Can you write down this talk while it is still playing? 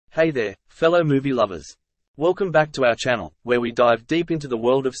Hey there, fellow movie lovers. Welcome back to our channel, where we dive deep into the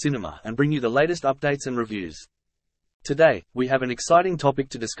world of cinema and bring you the latest updates and reviews. Today, we have an exciting topic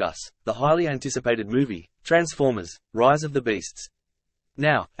to discuss, the highly anticipated movie, Transformers: Rise of the Beasts.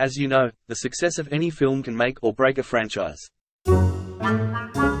 Now, as you know, the success of any film can make or break a franchise.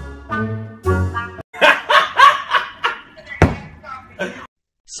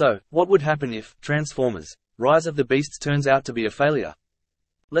 So, what would happen if Transformers: Rise of the Beasts turns out to be a failure?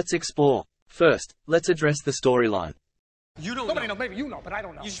 Let's explore. First, let's address the storyline. Nobody knows, maybe you know, but I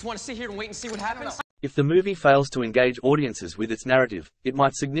don't know. You just want to sit here and wait and see what happens? If the movie fails to engage audiences with its narrative, it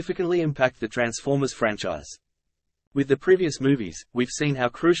might significantly impact the Transformers franchise. With the previous movies, we've seen how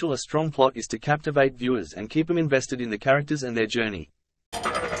crucial a strong plot is to captivate viewers and keep them invested in the characters and their journey.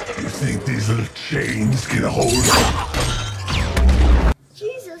 You think these little chains can hold up?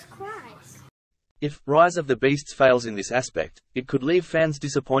 Jesus Christ. If Rise of the Beasts fails in this aspect, it could leave fans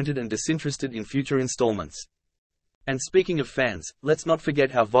disappointed and disinterested in future installments. And speaking of fans, let's not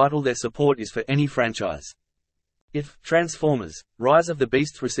forget how vital their support is for any franchise. If Transformers: Rise of the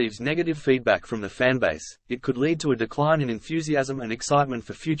Beasts receives negative feedback from the fanbase, it could lead to a decline in enthusiasm and excitement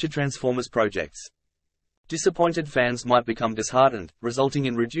for future Transformers projects. Disappointed fans might become disheartened, resulting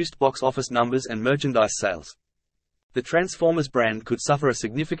in reduced box office numbers and merchandise sales. The Transformers brand could suffer a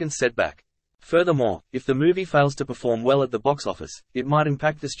significant setback. Furthermore, if the movie fails to perform well at the box office, it might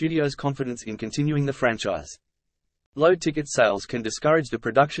impact the studio's confidence in continuing the franchise. Low ticket sales can discourage the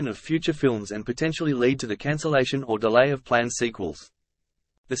production of future films and potentially lead to the cancellation or delay of planned sequels.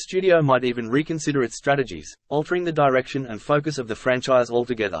 The studio might even reconsider its strategies, altering the direction and focus of the franchise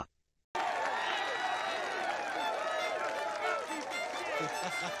altogether.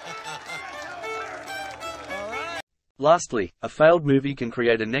 Lastly, a failed movie can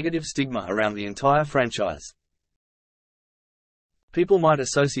create a negative stigma around the entire franchise. People might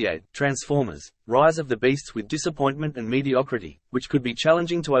associate Transformers: Rise of the Beasts with disappointment and mediocrity, which could be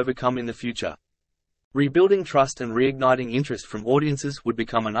challenging to overcome in the future. Rebuilding trust and reigniting interest from audiences would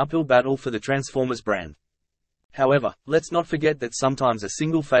become an uphill battle for the Transformers brand. However, let's not forget that sometimes a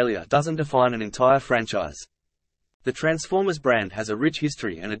single failure doesn't define an entire franchise. The Transformers brand has a rich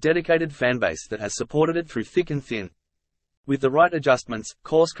history and a dedicated fanbase that has supported it through thick and thin. With the right adjustments,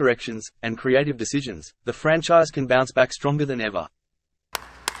 course corrections, and creative decisions, the franchise can bounce back stronger than ever.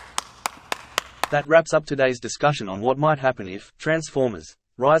 That wraps up today's discussion on what might happen if Transformers: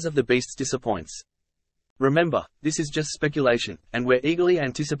 Rise of the Beasts disappoints. Remember, this is just speculation, and we're eagerly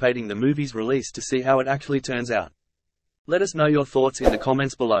anticipating the movie's release to see how it actually turns out. Let us know your thoughts in the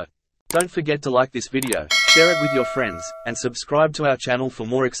comments below. Don't forget to like this video, share it with your friends, and subscribe to our channel for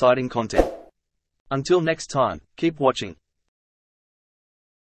more exciting content. Until next time, keep watching.